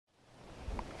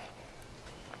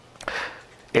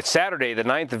It's Saturday, the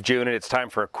 9th of June, and it's time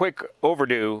for a quick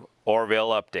overdue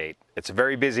Oroville update. It's a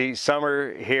very busy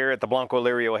summer here at the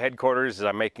Blancolirio headquarters as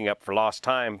I'm making up for lost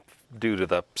time due to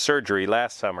the surgery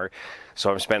last summer.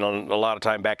 So I'm spending a lot of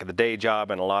time back at the day job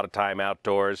and a lot of time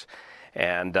outdoors.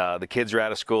 And the kids are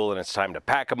out of school and it's time to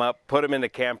pack them up, put them in the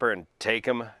camper, and take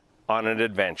them on an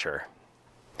adventure.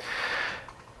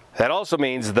 That also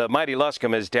means the Mighty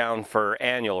Luscombe is down for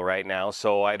annual right now,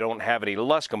 so I don't have any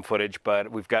Luscombe footage,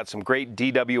 but we've got some great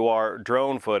DWR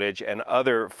drone footage and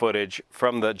other footage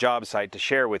from the job site to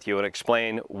share with you and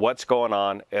explain what's going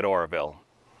on at Oroville.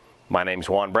 My name's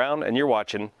Juan Brown, and you're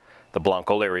watching the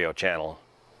Blancolirio channel.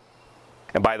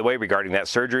 And by the way, regarding that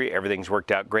surgery, everything's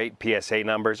worked out great. PSA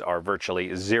numbers are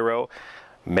virtually zero.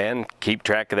 Men, keep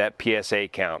track of that PSA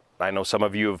count. I know some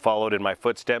of you have followed in my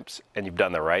footsteps, and you've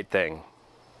done the right thing.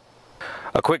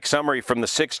 A quick summary from the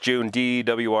 6th June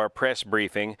DWR press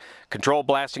briefing. Controlled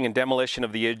blasting and demolition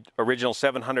of the original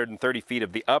 730 feet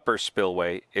of the upper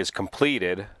spillway is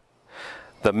completed.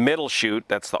 The middle chute,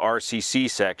 that's the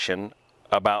RCC section,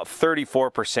 about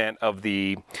 34% of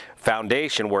the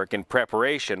foundation work in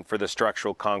preparation for the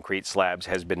structural concrete slabs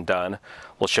has been done.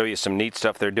 We'll show you some neat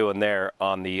stuff they're doing there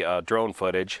on the drone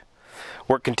footage.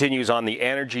 Work continues on the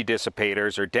energy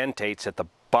dissipators or dentates at the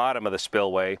bottom of the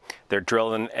spillway. They're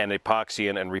drilling and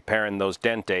epoxying and repairing those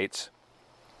dentates.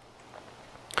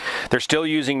 They're still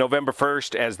using November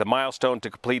 1st as the milestone to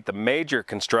complete the major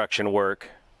construction work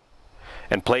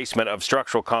and placement of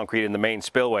structural concrete in the main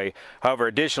spillway. However,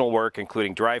 additional work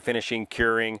including dry finishing,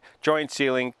 curing, joint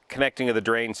sealing, connecting of the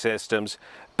drain systems,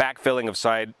 backfilling of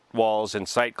side walls, and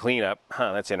site cleanup.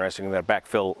 That's interesting, that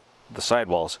backfill the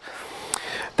sidewalls.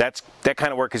 That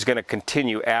kind of work is going to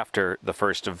continue after the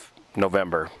 1st of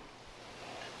November.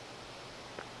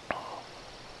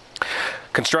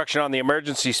 Construction on the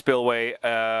emergency spillway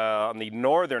on the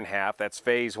northern half, that's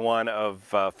phase 1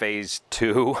 of phase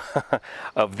 2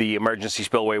 of the emergency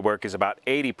spillway work, is about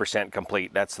 80%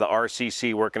 complete. That's the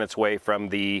RCC working its way from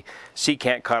the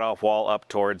secant cutoff wall up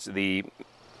towards the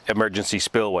emergency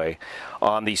spillway.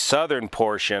 On the southern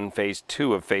portion, phase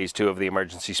 2 of the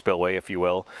emergency spillway, if you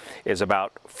will, is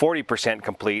about 40%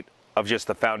 complete of just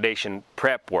the foundation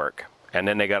prep work. And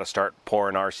then they got to start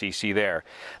pouring RCC there.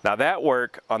 Now that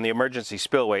work on the emergency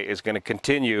spillway is going to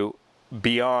continue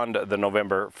beyond the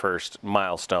November 1st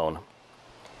milestone.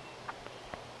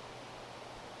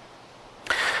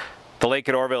 The lake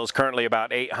at Oroville is currently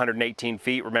about 818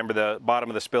 feet. Remember, the bottom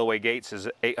of the spillway gates is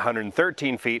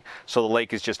 813 feet, so the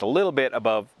lake is just a little bit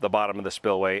above the bottom of the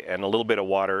spillway, and a little bit of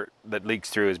water that leaks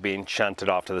through is being shunted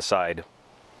off to the side.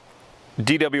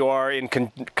 DWR, in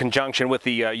conjunction with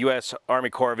the U.S. Army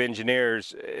Corps of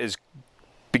Engineers, is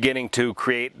beginning to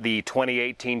create the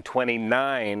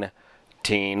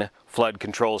 2018-2019 flood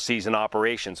control season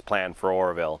operations plan for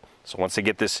Oroville. So once they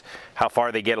get this, how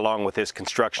far they get along with this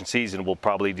construction season will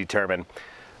probably determine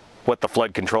what the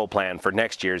flood control plan for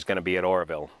next year is going to be at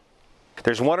Oroville.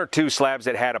 There's 1 or 2 slabs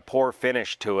that had a poor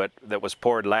finish to it that was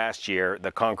poured last year.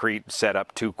 The concrete set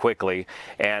up too quickly,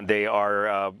 and they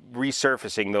are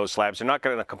resurfacing those slabs. They're not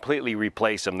going to completely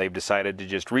replace them. They've decided to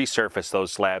just resurface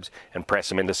those slabs and press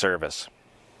them into service.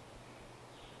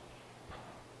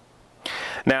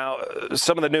 Now,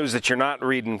 some of the news that you're not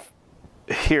reading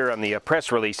here on the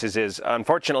press releases is,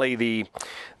 unfortunately,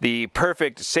 the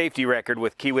perfect safety record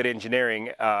with Kiewit Engineering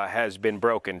has been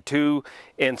broken. 2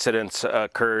 incidents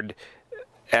occurred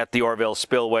at the Oroville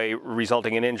Spillway,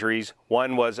 resulting in injuries.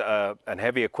 One was a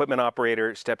heavy equipment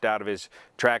operator stepped out of his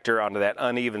tractor onto that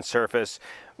uneven surface,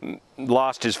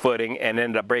 lost his footing, and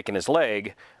ended up breaking his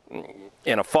leg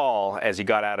in a fall as he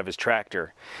got out of his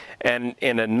tractor. And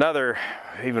in another,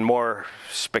 even more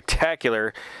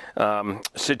spectacular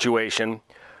situation,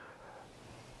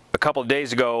 a couple of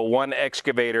days ago, one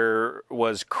excavator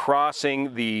was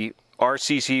crossing the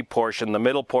RCC portion, the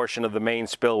middle portion of the main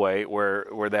spillway,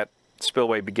 where that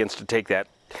spillway begins to take that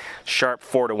sharp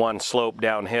 4-to-1 slope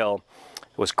downhill.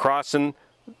 It was crossing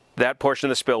that portion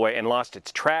of the spillway and lost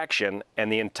its traction,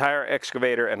 and the entire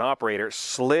excavator and operator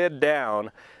slid down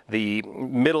the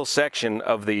middle section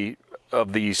of the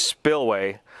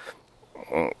spillway,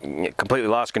 completely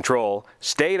lost control,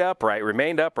 stayed upright,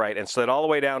 remained upright, and slid all the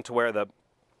way down to where the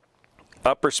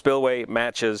upper spillway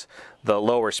matches the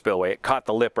lower spillway. It caught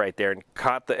the lip right there and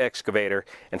caught the excavator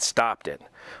and stopped it.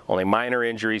 Only minor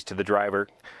injuries to the driver.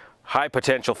 High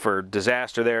potential for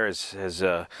disaster there as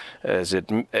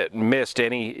it missed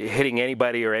hitting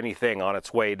anybody or anything on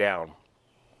its way down.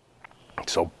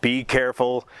 So be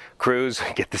careful, crews.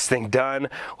 Get this thing done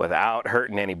without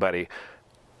hurting anybody.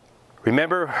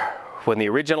 Remember when the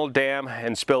original dam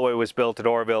and spillway was built at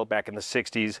Oroville back in the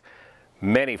 60s?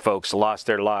 Many folks lost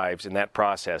their lives in that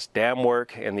process. Dam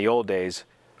work in the old days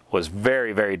was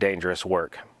very, very dangerous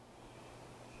work.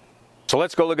 So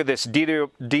let's go look at this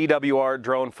DWR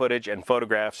drone footage and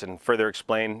photographs and further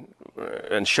explain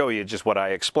and show you just what I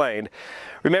explained.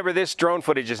 Remember, this drone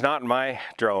footage is not my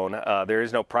drone. There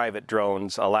is no private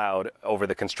drones allowed over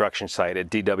the construction site at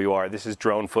DWR. This is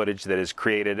drone footage that is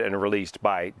created and released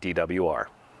by DWR.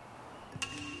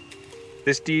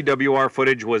 This DWR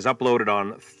footage was uploaded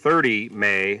on 30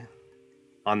 May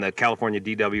on the California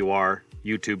DWR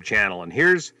YouTube channel. And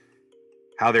here's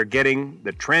how they're getting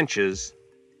the trenches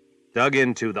dug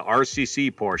into the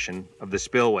RCC portion of the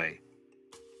spillway.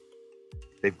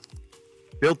 They've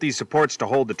built these supports to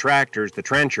hold the tractors, the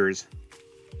trenchers,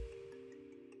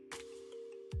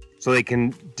 so they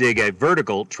can dig a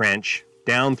vertical trench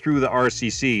down through the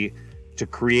RCC to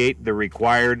create the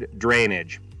required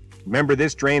drainage. Remember,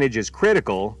 this drainage is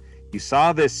critical. You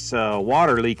saw this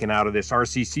water leaking out of this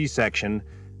RCC section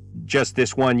just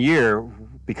this one year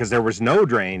because there was no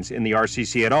drains in the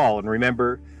RCC at all. And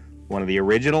remember, one of the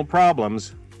original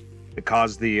problems that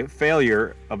caused the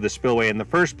failure of the spillway in the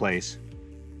first place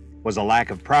was a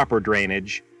lack of proper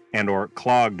drainage and or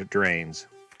clogged drains.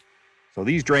 So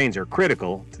these drains are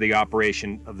critical to the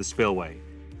operation of the spillway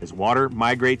as water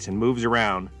migrates and moves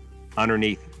around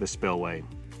underneath the spillway.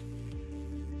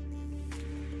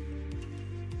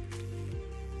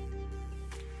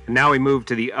 And now we move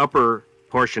to the upper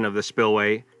portion of the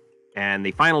spillway and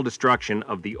the final destruction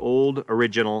of the old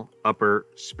original upper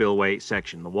spillway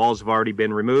section. The walls have already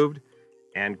been removed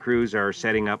and crews are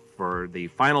setting up for the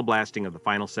final blasting of the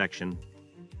final section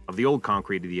of the old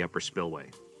concrete of the upper spillway.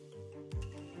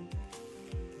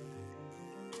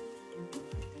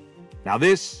 Now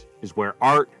this is where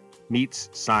art meets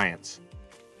science.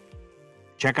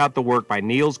 Check out the work by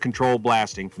Neil's Control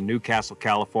Blasting from Newcastle,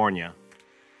 California,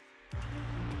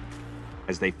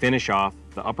 as they finish off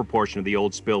the upper portion of the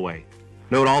old spillway.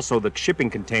 Note also the shipping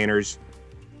containers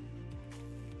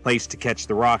placed to catch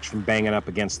the rocks from banging up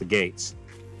against the gates.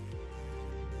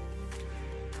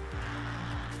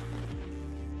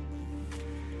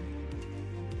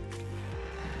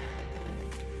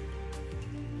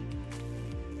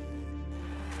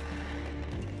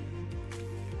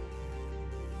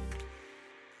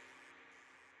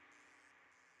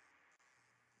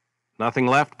 Nothing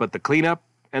left but the cleanup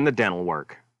and the dental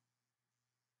work.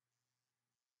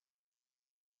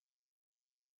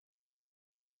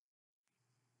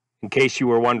 In case you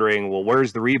were wondering, well,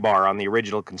 where's the rebar on the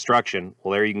original construction?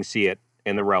 Well, there you can see it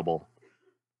in the rubble.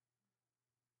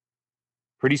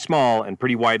 Pretty small and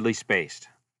pretty widely spaced.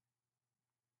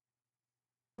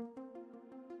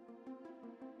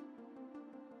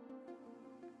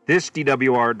 This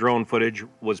DWR drone footage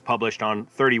was published on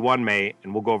 31 May,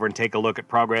 and we'll go over and take a look at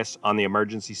progress on the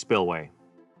emergency spillway.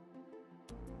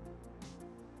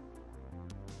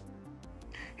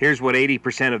 Here's what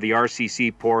 80% of the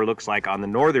RCC pour looks like on the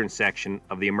northern section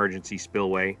of the emergency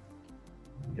spillway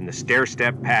in the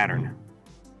stair-step pattern.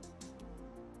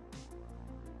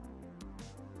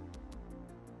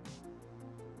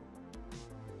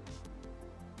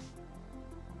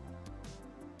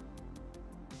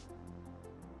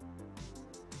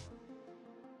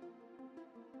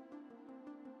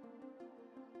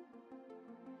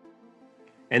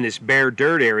 And this bare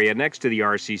dirt area next to the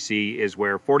RCC is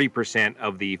where 40%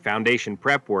 of the foundation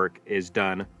prep work is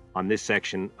done on this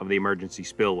section of the emergency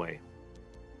spillway.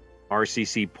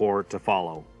 RCC pour to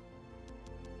follow.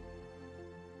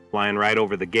 Flying right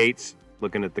over the gates,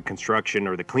 looking at the construction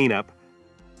or the cleanup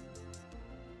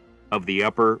of the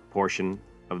upper portion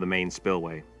of the main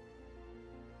spillway.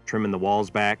 Trimming the walls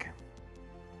back.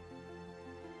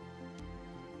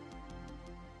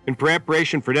 In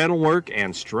preparation for dental work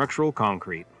and structural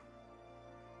concrete.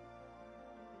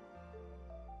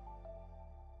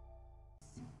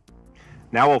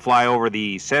 Now we'll fly over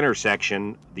the center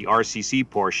section, the RCC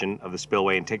portion of the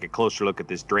spillway, and take a closer look at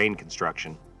this drain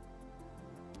construction.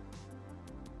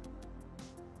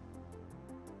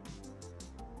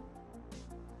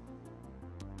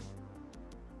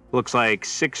 Looks like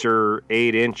 6 or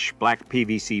 8 inch black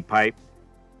PVC pipe,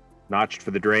 notched for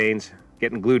the drains.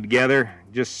 Getting glued together,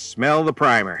 just smell the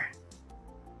primer.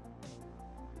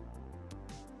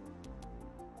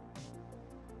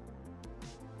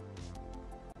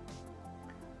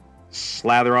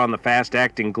 Slather on the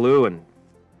fast-acting glue and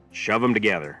shove them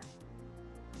together.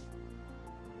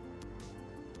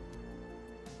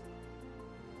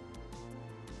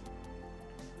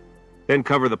 Then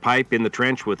cover the pipe in the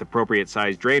trench with appropriate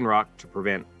sized drain rock to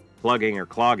prevent plugging or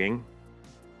clogging.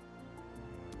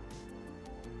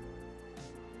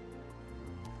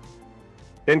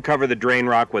 Then cover the drain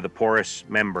rock with a porous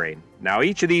membrane. Now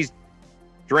each of these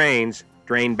drains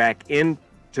drain back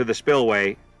into the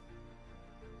spillway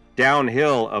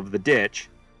downhill of the ditch,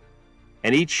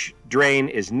 and each drain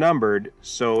is numbered,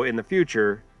 so in the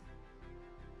future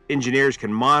engineers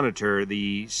can monitor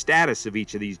the status of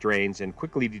each of these drains and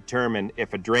quickly determine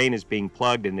if a drain is being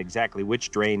plugged and exactly which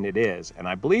drain it is. And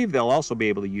I believe they'll also be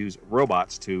able to use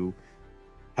robots to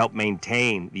help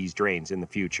maintain these drains in the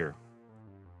future.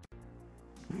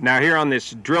 Now here on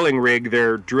this drilling rig,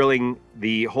 they're drilling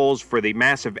the holes for the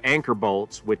massive anchor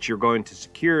bolts, which are going to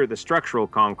secure the structural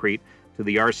concrete to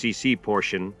the RCC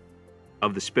portion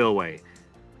of the spillway.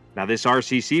 Now this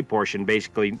RCC portion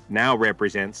basically now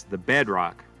represents the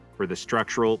bedrock for the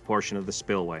structural portion of the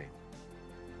spillway.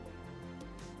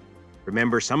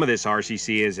 Remember, some of this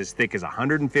RCC is as thick as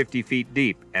 150 feet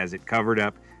deep, as it covered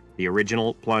up the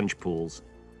original plunge pools.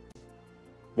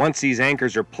 Once these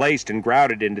anchors are placed and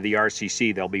grouted into the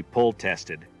RCC, they'll be pull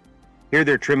tested. Here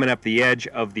they're trimming up the edge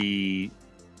of the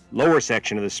lower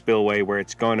section of the spillway where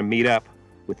it's going to meet up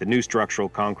with the new structural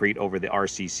concrete over the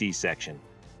RCC section.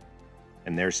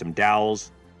 And there's some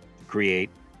dowels to create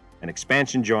an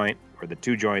expansion joint where the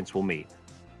two joints will meet.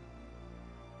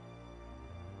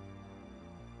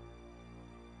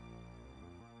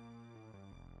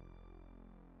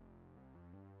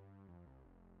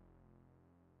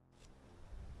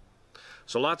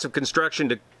 So lots of construction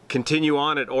to continue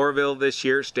on at Oroville this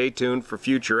year. Stay tuned for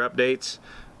future updates.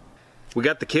 We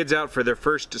got the kids out for their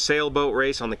first sailboat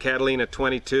race on the Catalina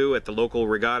 22 at the local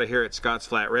regatta here at Scotts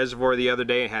Flat Reservoir the other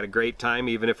day, and had a great time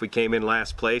even if we came in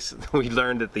last place. We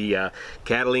learned that the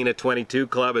Catalina 22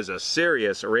 Club is a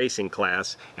serious racing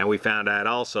class, and we found out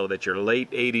also that your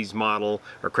late 80s model,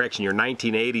 or correction, your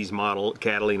 1980s model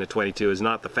Catalina 22 is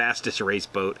not the fastest race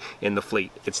boat in the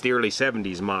fleet. It's the early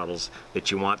 70s models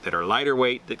that you want that are lighter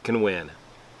weight that can win.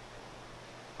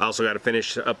 I also got to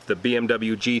finish up the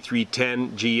BMW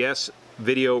G310 GS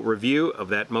video review of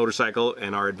that motorcycle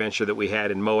and our adventure that we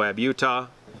had in Moab, Utah.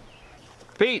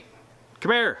 Pete,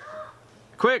 come here,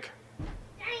 quick.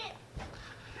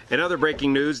 In other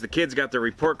breaking news, the kids got their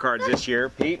report cards this year.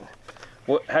 Pete,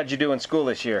 how'd you do in school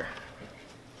this year?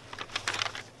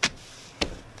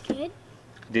 Good.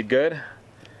 Did good?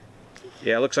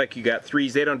 Yeah, it looks like you got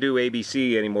threes. They don't do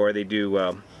ABC anymore. They do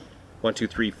 1, 2,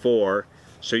 3, 4.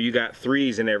 So you got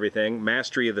threes and everything.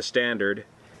 Mastery of the standard,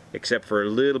 except for a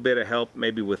little bit of help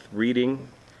maybe with reading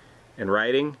and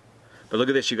writing. But look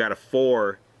at this, you got a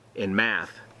 4 in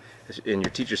math. And your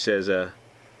teacher says,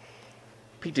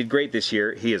 Pete did great this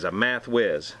year. He is a math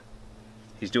whiz.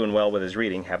 He's doing well with his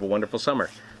reading. Have a wonderful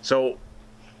summer. So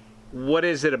what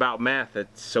is it about math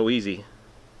that's so easy?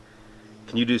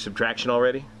 Can you do subtraction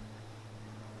already?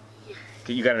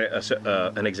 You got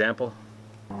an example?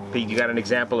 Pete, you got an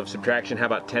example of subtraction? How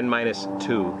about 10 minus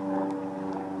 2?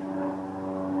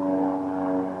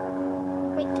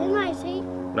 Wait, 10 minus 8?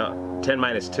 No, 10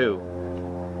 minus 2.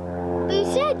 But you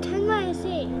said 10 minus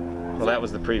 8. Well, that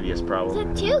was the previous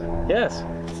problem. Is that 2? Yes.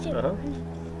 It's 2.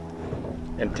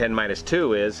 And 10 minus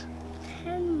 2 is?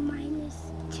 10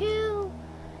 minus 2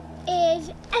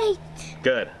 is 8.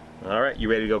 Good. All right, you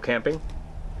ready to go camping?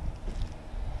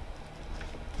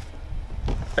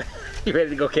 You ready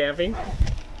to go camping?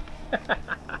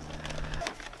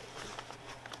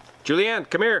 Julianne,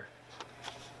 come here.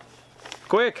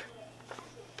 Quick.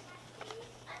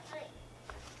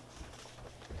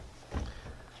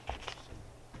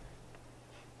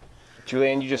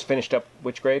 Julianne, you just finished up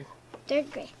which grade?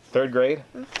 3rd grade. 3rd grade?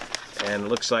 Mm-hmm. And it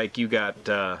looks like you got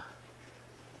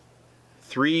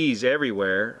 3s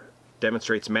everywhere.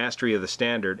 Demonstrates mastery of the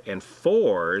standard. And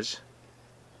 4s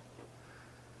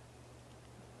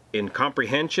in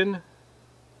comprehension,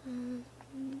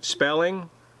 spelling,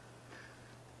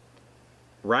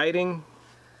 writing,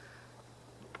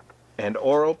 and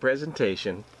oral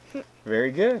presentation. Very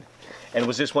good. And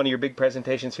was this one of your big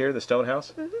presentations here, the Stone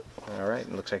House? Mm-hmm. All right,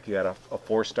 and looks like you got a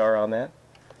 4-star on that.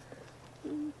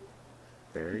 Mm-hmm.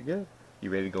 Very good. You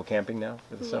ready to go camping now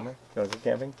for the summer? You want to go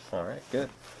camping? All right, good.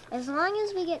 As long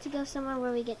as we get to go somewhere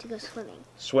where we get to go swimming.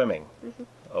 Swimming. Mm-hmm.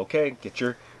 Okay, get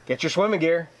your swimming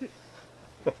gear.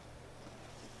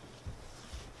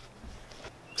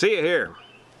 See you here.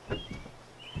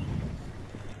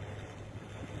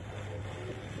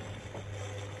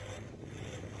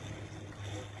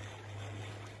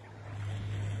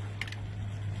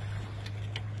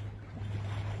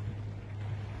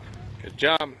 Good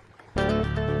job.